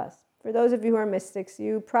around us. For those of you who are mystics,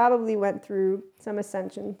 you probably went through some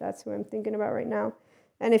ascension. That's who I'm thinking about right now.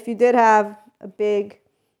 And if you did have a big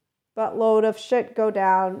buttload of shit go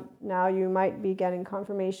down, now you might be getting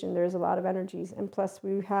confirmation there's a lot of energies. And plus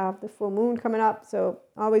we have the full moon coming up. So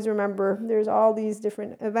always remember, there's all these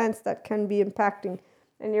different events that can be impacting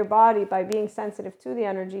in your body. By being sensitive to the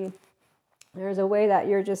energy, there's a way that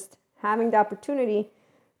you're just having the opportunity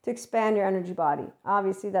to expand your energy body.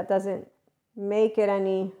 Obviously, that doesn't make it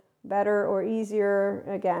any better or easier,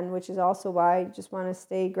 again, which is also why you just want to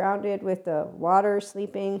stay grounded with the water,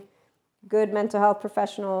 sleeping, good mental health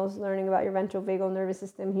professionals, learning about your ventral vagal nervous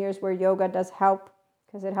system. Here's where yoga does help,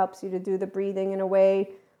 because it helps you to do the breathing in a way.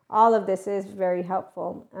 All of this is very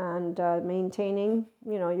helpful. And maintaining,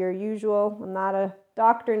 your usual, I'm not a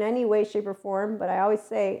doctor in any way, shape, or form, but I always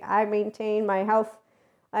say I maintain my health.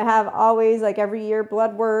 I have always, like every year,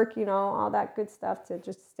 blood work, all that good stuff to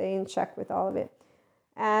just stay in check with all of it.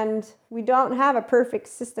 And we don't have a perfect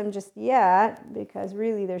system just yet, because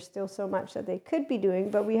really there's still so much that they could be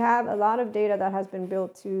doing, but we have a lot of data that has been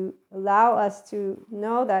built to allow us to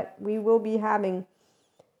know that we will be having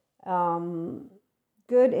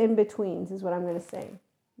good in-betweens, is what I'm going to say,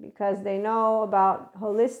 because they know about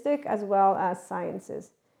holistic as well as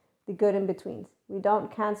sciences, the good in-betweens. We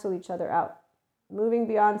don't cancel each other out. Moving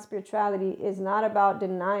beyond spirituality is not about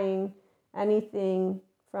denying anything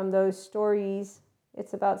from those stories.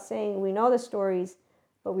 It's about saying we know the stories,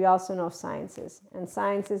 but we also know sciences. And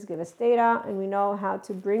sciences give us data, and we know how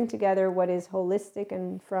to bring together what is holistic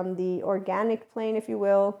and from the organic plane, if you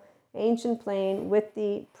will, ancient plane, with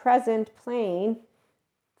the present plane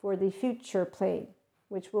for the future plane,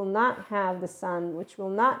 which will not have the sun, which will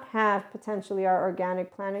not have potentially our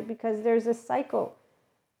organic planet, because there's a cycle.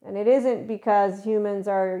 And it isn't because humans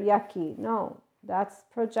are yucky. No, that's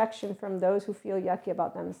projection from those who feel yucky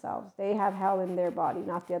about themselves. They have hell in their body,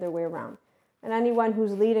 not the other way around. And anyone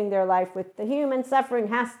who's leading their life with the human suffering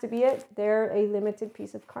has to be it, they're a limited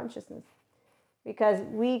piece of consciousness. Because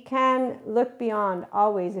we can look beyond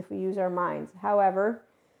always if we use our minds. However,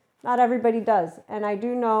 not everybody does. And I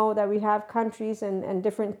do know that we have countries and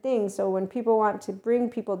different things. So when people want to bring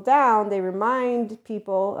people down, they remind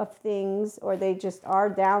people of things, or they just are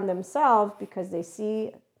down themselves because they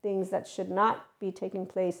see things that should not be taking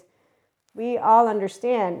place. We all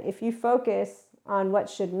understand, if you focus on what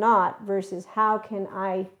should not versus how can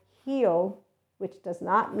I heal, which does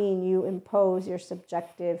not mean you impose your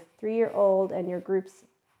subjective 3-year-old and your group's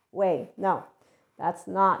way. No, that's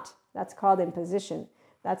called imposition.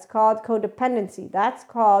 That's called codependency. That's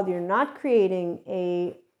called you're not creating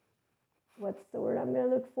what's the word I'm going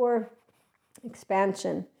to look for?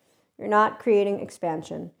 Expansion. You're not creating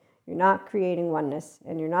expansion. You're not creating oneness.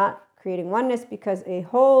 And you're not creating oneness because a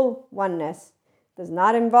whole oneness does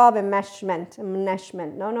not involve enmeshment.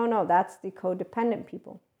 No. That's the codependent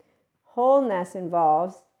people. Wholeness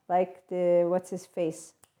involves, like what's his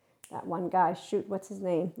face? That one guy. What's his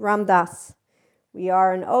name? Ram Dass. We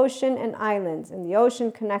are an ocean and islands, and the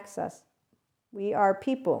ocean connects us. We are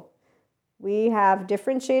people. We have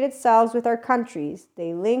differentiated selves with our countries.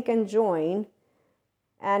 They link and join,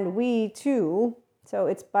 and we too. So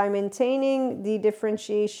it's by maintaining the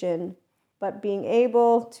differentiation, but being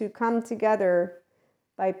able to come together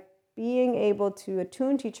by being able to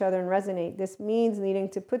attune to each other and resonate. This means needing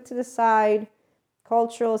to put to the side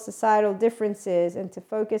cultural, societal differences and to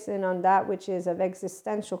focus in on that which is of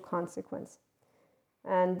existential consequence.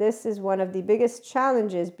 And this is one of the biggest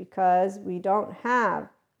challenges, because we don't have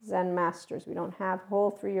Zen masters. We don't have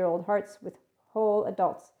whole 3-year-old hearts with whole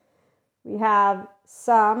adults. We have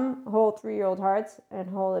some whole 3-year-old hearts and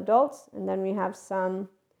whole adults, and then we have some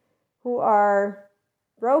who are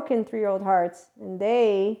broken 3-year-old hearts, and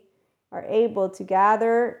they are able to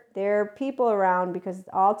gather their people around because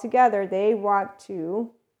all together they want to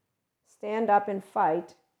stand up and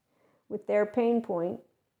fight with their pain point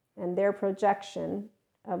and their projection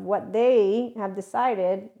of what they have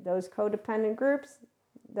decided, those codependent groups,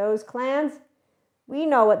 those clans. We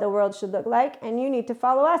know what the world should look like, and you need to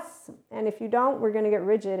follow us. And if you don't, we're going to get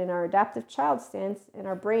rigid in our adaptive child stance, and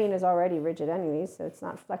our brain is already rigid anyway, so it's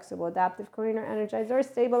not flexible, adaptive, coherent, or energized, or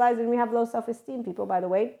stabilized. And we have low self-esteem people, by the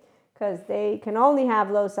way, because they can only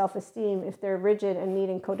have low self-esteem if they're rigid and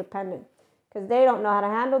needing codependent, because they don't know how to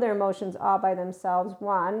handle their emotions all by themselves.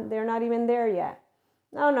 One, they're not even there yet.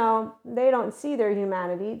 No, they don't see their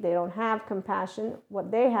humanity. They don't have compassion.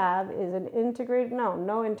 What they have is no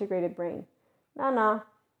integrated brain. No,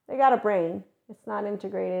 they got a brain. It's not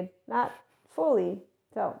integrated, not fully.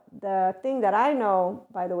 So the thing that I know,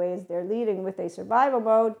 by the way, is they're leading with a survival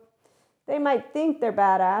mode. They might think they're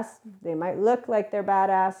badass. They might look like they're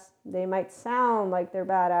badass. They might sound like they're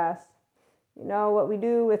badass. You know what we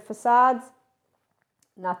do with facades?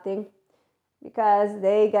 Nothing. Because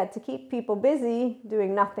they get to keep people busy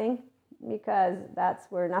doing nothing, because that's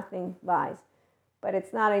where nothing lies. But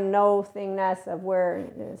it's not a no-thingness of where,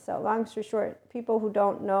 so long story short, people who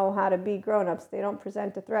don't know how to be grown-ups, they don't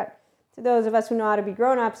present a threat. To those of us who know how to be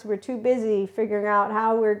grown-ups, we're too busy figuring out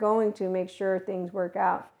how we're going to make sure things work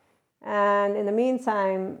out. And in the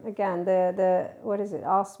meantime, again, what is it?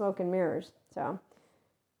 All smoke and mirrors. So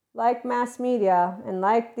like mass media and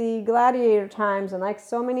like the gladiator times and like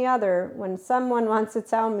so many other, when someone wants to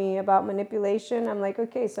tell me about manipulation, I'm like,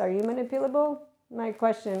 okay, so are you manipulable? My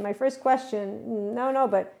first question, no,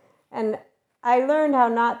 but, and I learned how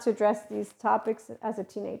not to address these topics as a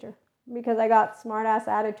teenager because I got smart ass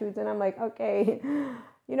attitudes and I'm like, okay,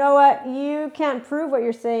 you know what? You can't prove what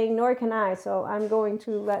you're saying, nor can I. So I'm going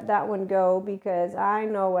to let that one go because I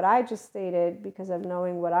know what I just stated because of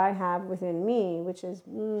knowing what I have within me, which is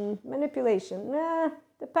manipulation.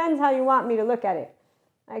 Depends how you want me to look at it.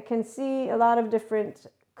 I can see a lot of different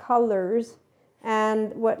colors.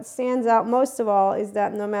 And what stands out most of all is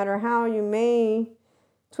that no matter how you may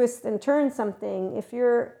twist and turn something, if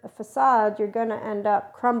you're a facade, you're going to end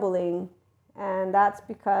up crumbling. And that's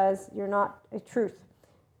because you're not a truth.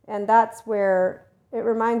 And that's where it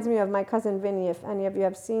reminds me of my cousin Vinny, if any of you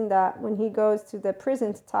have seen that, when he goes to the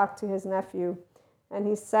prison to talk to his nephew. And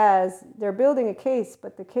he says, they're building a case,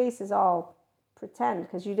 but the case is all pretend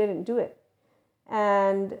because you didn't do it.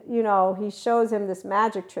 And, he shows him this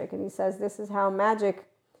magic trick. And he says, this is how magic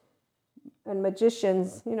and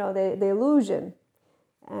magicians, they illusion.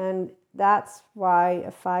 And that's why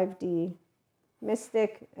a 5D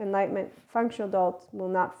mystic, enlightenment, functional adult will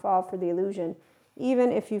not fall for the illusion.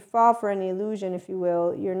 Even if you fall for an illusion, if you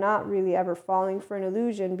will, you're not really ever falling for an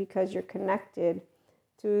illusion because you're connected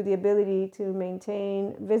to the ability to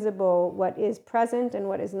maintain visible what is present and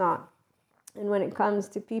what is not. And when it comes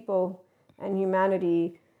to people and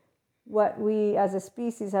humanity, what we as a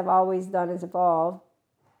species have always done is evolve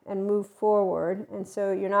and move forward. And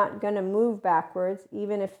so you're not going to move backwards,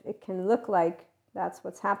 even if it can look like that's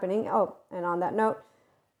what's happening. Oh, and on that note,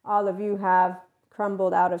 all of you have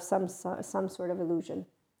crumbled out of some sort of illusion.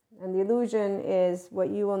 And the illusion is what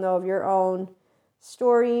you will know of your own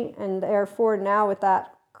story. And therefore, now with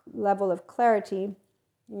that level of clarity,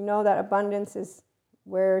 you know that abundance is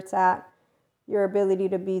where it's at. Your ability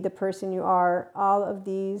to be the person you are, all of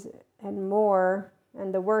these and more,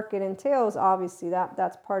 and the work it entails, obviously,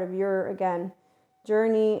 that's part of your, again,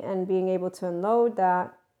 journey, and being able to unload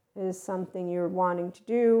that is something you're wanting to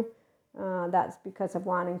do. That's because of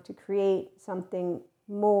wanting to create something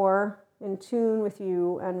more in tune with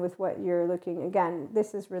you and with what you're looking. Again,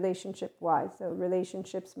 this is relationship-wise, so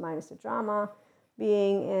relationships minus the drama,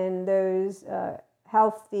 being in those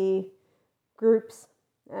healthy groups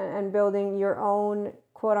and building your own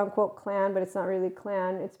quote-unquote clan, but it's not really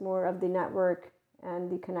clan. It's more of the network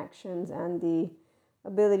and the connections and the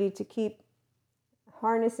ability to keep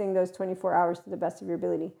harnessing those 24 hours to the best of your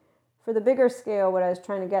ability. For the bigger scale, what I was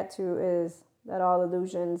trying to get to is that all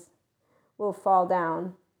illusions will fall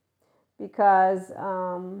down because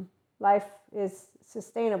life is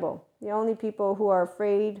sustainable. The only people who are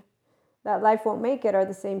afraid that life won't make it are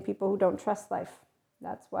the same people who don't trust life.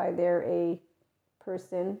 That's why they're a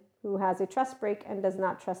person who has a trust break and does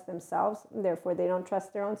not trust themselves, and therefore they don't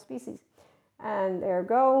trust their own species. And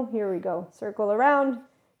here we go, circle around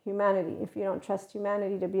humanity. If you don't trust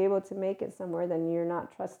humanity to be able to make it somewhere, then you're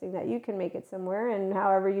not trusting that you can make it somewhere. And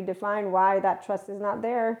however you define why that trust is not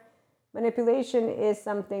there, manipulation is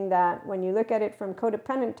something that when you look at it from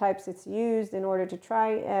codependent types, it's used in order to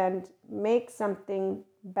try and make something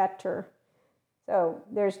better. So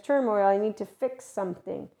there's turmoil, I need to fix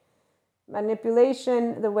something.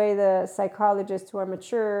 Manipulation, the way the psychologists who are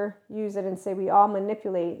mature use it and say we all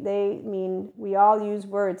manipulate, they mean we all use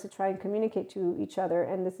words to try and communicate to each other.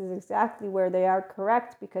 And this is exactly where they are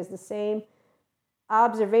correct, because the same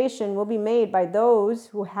observation will be made by those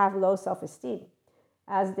who have low self-esteem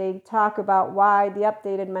as they talk about why the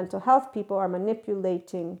updated mental health people are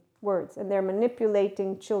manipulating words, and they're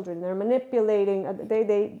manipulating children. They're manipulating,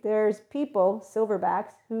 there's people,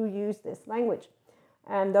 silverbacks, who use this language.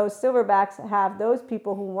 And those silverbacks have those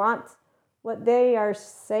people who want what they are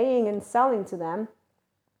saying and selling to them.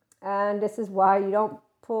 And this is why you don't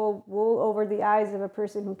pull wool over the eyes of a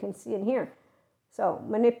person who can see and hear. So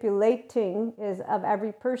manipulating is of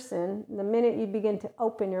every person the minute you begin to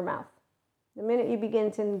open your mouth, the minute you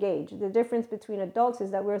begin to engage. The difference between adults is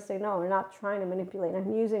that we'll say, no, we're not trying to manipulate.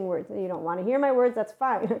 I'm using words. You don't want to hear my words, that's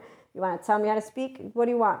fine. You want to tell me how to speak? What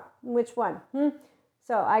do you want? Which one?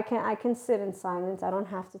 So I can sit in silence. I don't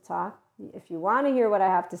have to talk. If you want to hear what I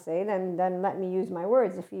have to say, then let me use my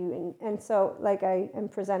words. And so like I am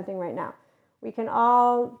presenting right now, we can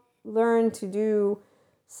all learn to do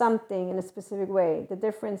something in a specific way. The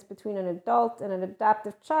difference between an adult and an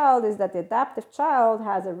adaptive child is that the adaptive child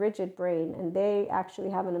has a rigid brain, and they actually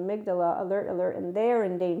have an amygdala alert, and they're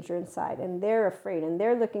in danger inside, and they're afraid, and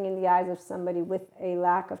they're looking in the eyes of somebody with a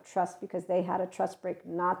lack of trust because they had a trust break,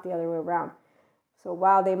 not the other way around. So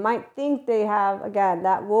while they might think they have, again,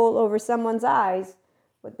 that wool over someone's eyes,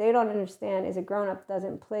 What they don't understand is a grown-up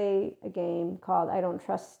doesn't play a game called I don't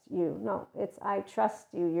trust you. No, it's I trust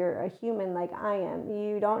you. You're a human like I am.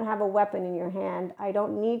 You don't have a weapon in your hand. I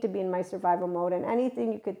don't need to be in my survival mode. And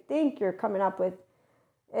anything you could think you're coming up with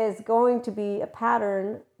is going to be a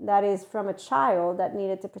pattern that is from a child that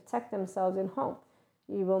needed to protect themselves in home.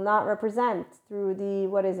 You will not represent through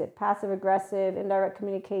the, passive aggressive, indirect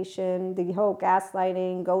communication, the whole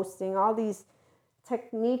gaslighting, ghosting, all these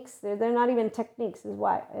techniques. They're not even techniques, is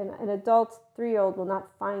why an adult 3-year-old will not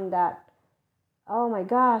find that, oh my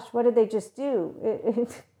gosh, what did they just do?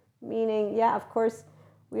 Meaning, yeah, of course,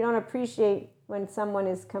 we don't appreciate when someone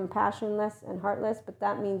is compassionless and heartless, but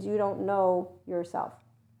that means you don't know yourself.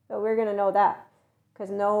 So we're going to know that, because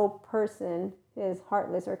no person is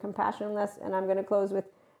heartless or compassionless. And I'm going to close with,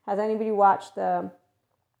 has anybody watched the,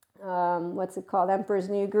 what's it called, Emperor's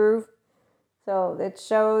New Groove? So it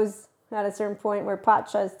shows at a certain point where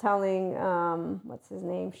Pacha is telling, what's his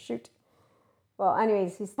name? Shoot. Well,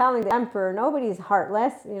 anyways, he's telling the emperor, nobody's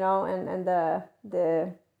heartless, and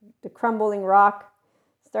the crumbling rock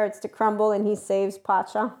starts to crumble, and he saves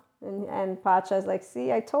Pacha. And Pacha's like,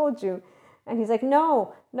 see, I told you. And he's like,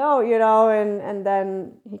 no, and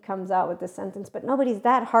then he comes out with the sentence, but nobody's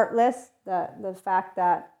that heartless. The fact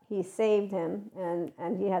that he saved him,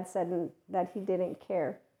 and he had said that he didn't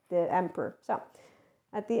care, the emperor. So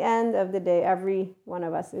at the end of the day, every one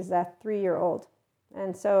of us is that 3-year-old.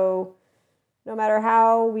 And so no matter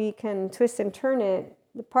how we can twist and turn it,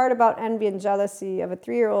 the part about envy and jealousy of a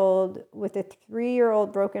 3-year-old with a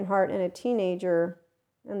 3-year-old broken heart and a teenager,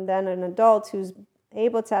 and then an adult who's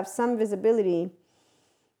able to have some visibility,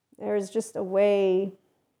 there's just a way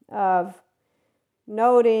of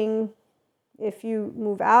noting, if you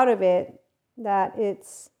move out of it, that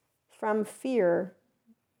it's from fear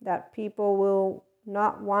that people will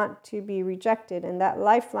not want to be rejected. And that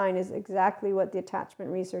lifeline is exactly what the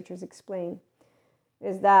attachment researchers explain,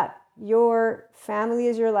 is that your family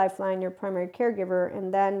is your lifeline, your primary caregiver,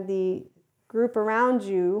 and then the group around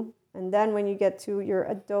you, and then when you get to your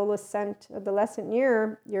adolescent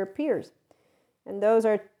year, your peers. And those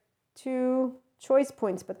are 2 choice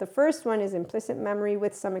points. But the first one is implicit memory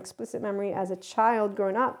with some explicit memory as a child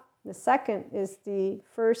growing up. The second is the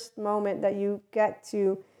first moment that you get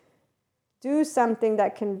to do something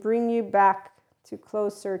that can bring you back to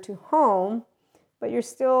closer to home, but you're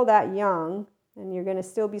still that young, and you're going to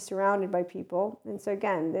still be surrounded by people. And so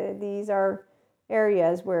again, these are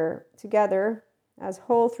areas where together, as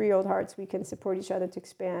whole 3-year-old hearts, we can support each other to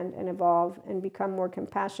expand and evolve and become more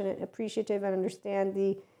compassionate, appreciative, and understand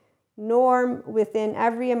the norm within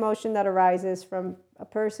every emotion that arises from a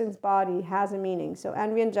person's body has a meaning. So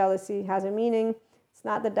envy and jealousy has a meaning. It's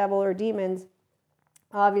not the devil or demons.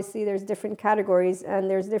 Obviously, there's different categories and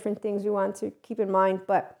there's different things we want to keep in mind.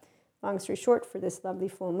 But long story short, for this lovely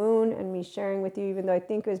full moon and me sharing with you, even though I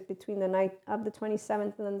think it was between the night of the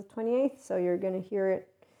 27th and then the 28th, so you're going to hear it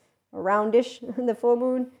aroundish, the full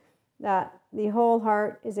moon, that the whole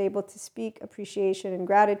heart is able to speak appreciation and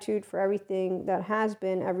gratitude for everything that has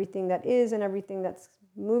been, everything that is, and everything that's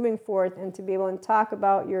moving forth, and to be able to talk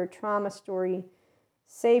about your trauma story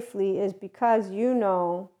safely is because you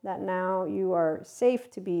know that now you are safe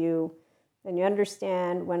to be you, and you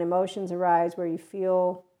understand when emotions arise where you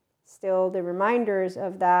feel still the reminders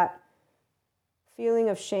of that feeling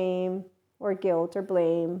of shame or guilt or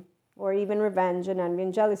blame or even revenge and envy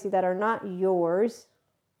and jealousy that are not yours.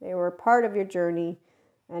 They were part of your journey,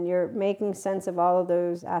 and you're making sense of all of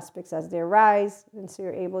those aspects as they arise. And so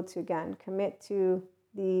you're able to, again, commit to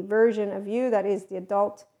the version of you that is the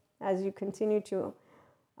adult as you continue to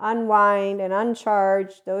unwind and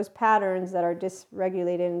uncharge those patterns that are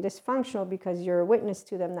dysregulated and dysfunctional, because you're a witness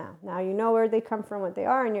to them now. Now you know where they come from, what they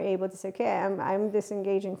are, and you're able to say, okay, I'm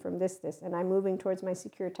disengaging from this, and I'm moving towards my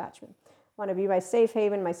secure attachment. I want to be my safe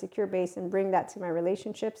haven, my secure base, and bring that to my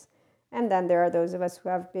relationships. And then there are those of us who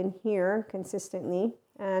have been here consistently,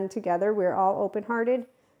 and together we're all open-hearted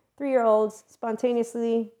 3-year-olds,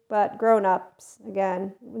 spontaneously, but grown-ups,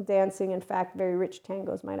 again, dancing, in fact, very rich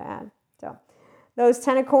tangos, might I add. So those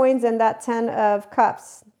 10 of coins and that 10 of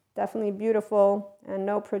cups, definitely beautiful, and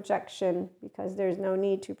no projection, because there's no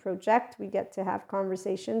need to project. We get to have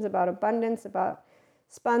conversations about abundance, about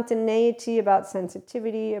spontaneity, about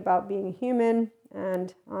sensitivity, about being human.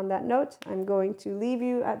 And on that note, I'm going to leave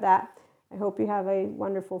you at that. I hope you have a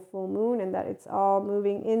wonderful full moon and that it's all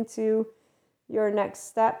moving into your next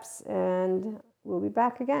steps, and we'll be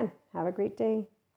back again. Have a great day.